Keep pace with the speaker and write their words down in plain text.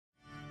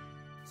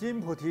金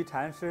菩提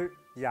禅师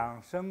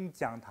养生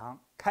讲堂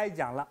开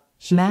讲了。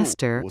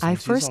 Master, I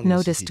first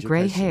noticed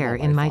gray hair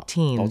in my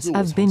teens.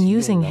 I've been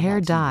using hair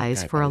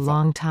dyes for a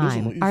long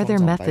time. Are there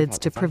methods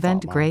to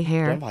prevent gray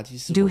hair?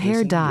 Do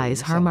hair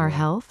dyes harm our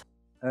health?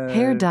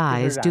 Hair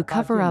dyes do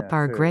cover up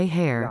our gray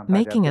hair,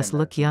 making us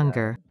look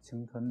younger.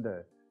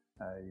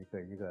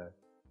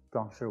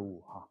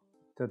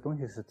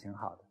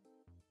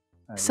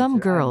 Some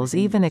girls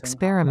even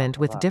experiment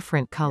with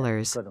different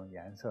colors.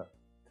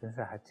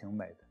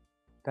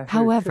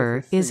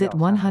 However, is it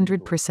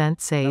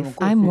 100% safe?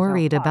 I'm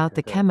worried about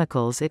the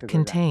chemicals it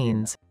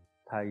contains.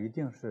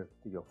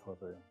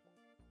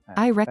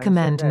 I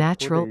recommend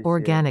natural,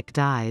 organic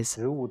dyes.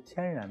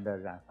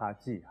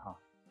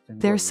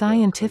 They're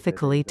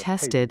scientifically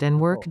tested and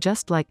work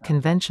just like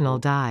conventional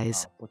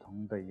dyes.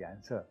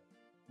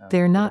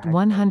 They're not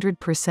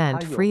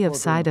 100% free of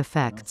side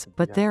effects,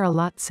 but they're a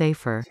lot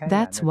safer.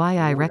 That's why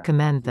I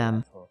recommend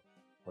them.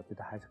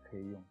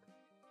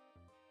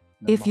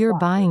 If you're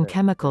buying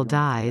chemical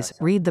dyes,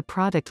 read the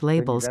product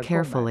labels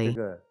carefully.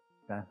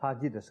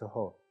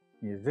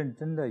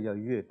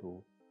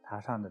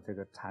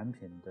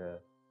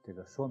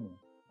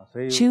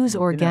 Choose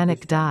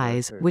organic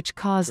dyes, which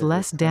cause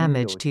less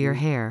damage to your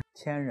hair.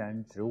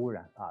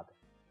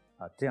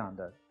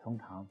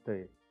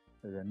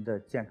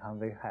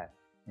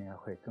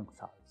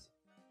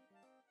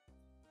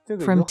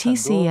 From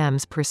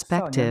TCM's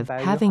perspective,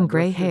 having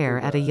gray hair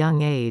at a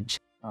young age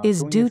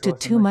is due to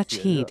too much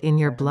heat in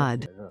your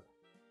blood.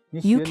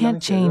 You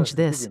can't change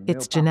this,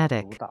 it's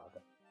genetic.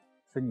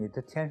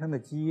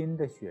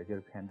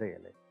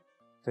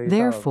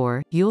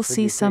 Therefore, you'll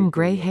see some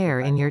gray hair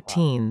in your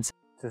teens.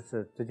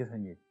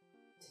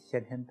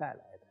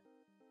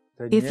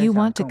 If you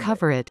want to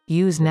cover it,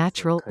 use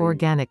natural,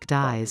 organic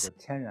dyes.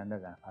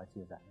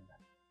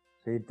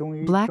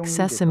 Black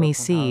sesame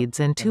seeds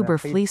and tuber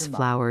fleece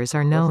flowers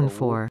are known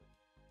for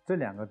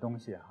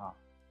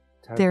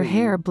their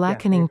hair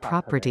blackening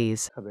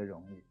properties.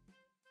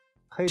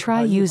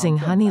 Try using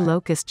honey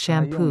locust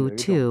shampoo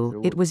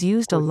too, it was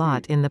used a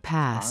lot in the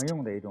past.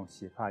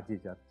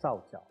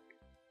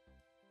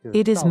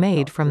 It is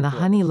made from the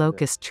honey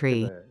locust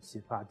tree.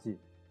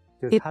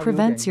 It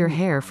prevents your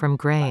hair from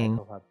graying.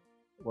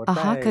 A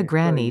Hakka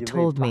granny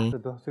told me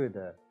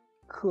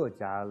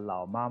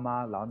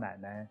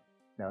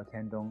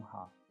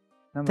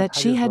that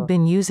she had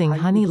been using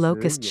honey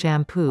locust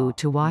shampoo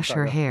to wash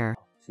her hair,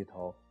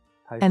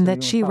 and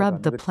that she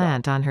rubbed the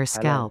plant on her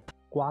scalp.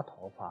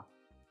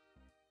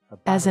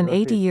 As an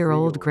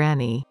 80-year-old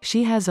granny,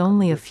 she has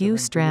only a few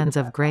strands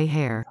of gray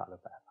hair.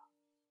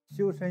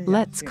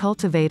 Let's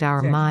cultivate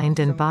our mind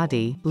and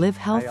body, live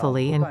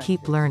healthily and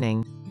keep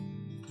learning.